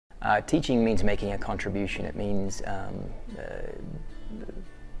Teaching means making a contribution. It means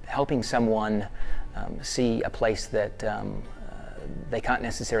helping someone see a place that they can't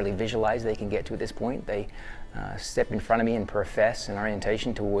necessarily visualize they can get to at this point. They step in front of me and profess an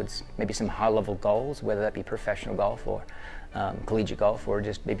orientation towards maybe some high-level goals, whether that be professional golf or collegiate golf, or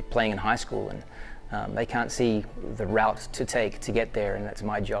just maybe playing in high school, and they can't see the route to take to get there, and that's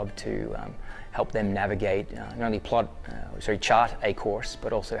my job to help them navigate, not only chart a course,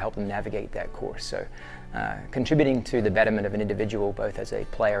 but also help them navigate that course. So contributing to the betterment of an individual, both as a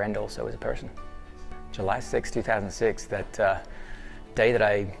player and also as a person. July 6, 2006, that day that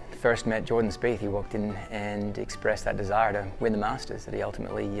I first met Jordan Spieth, he walked in and expressed that desire to win the Masters that he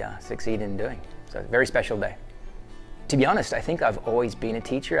ultimately succeeded in doing. So a very special day. To be honest, I think I've always been a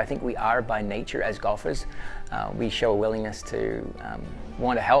teacher. I think we are by nature as golfers. We show a willingness to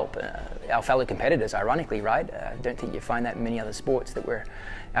want to help our fellow competitors, ironically, right? I don't think you find that in many other sports, that we're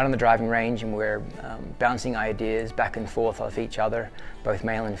out on the driving range and we're bouncing ideas back and forth off each other, both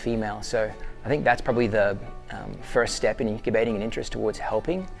male and female. So I think that's probably the first step in incubating an interest towards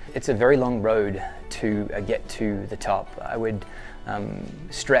helping. It's a very long road to get to the top. I would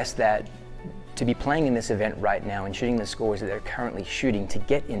stress that to be playing in this event right now and shooting the scores that they're currently shooting to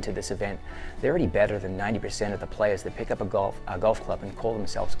get into this event, they're already better than 90% of the players that pick up a golf club and call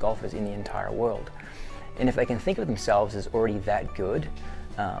themselves golfers in the entire world. And if they can think of themselves as already that good,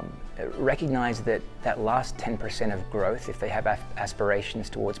 recognize that that last 10% of growth, if they have aspirations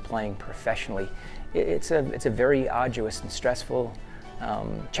towards playing professionally, it's a very arduous and stressful,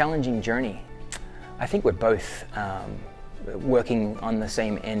 challenging journey. I think we're both working on the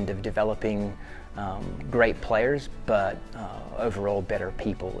same end of developing great players, but overall better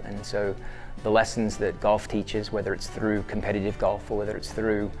people. And so the lessons that golf teaches, whether it's through competitive golf or whether it's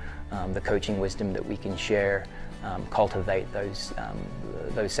through the coaching wisdom that we can share, cultivate those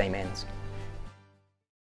same ends.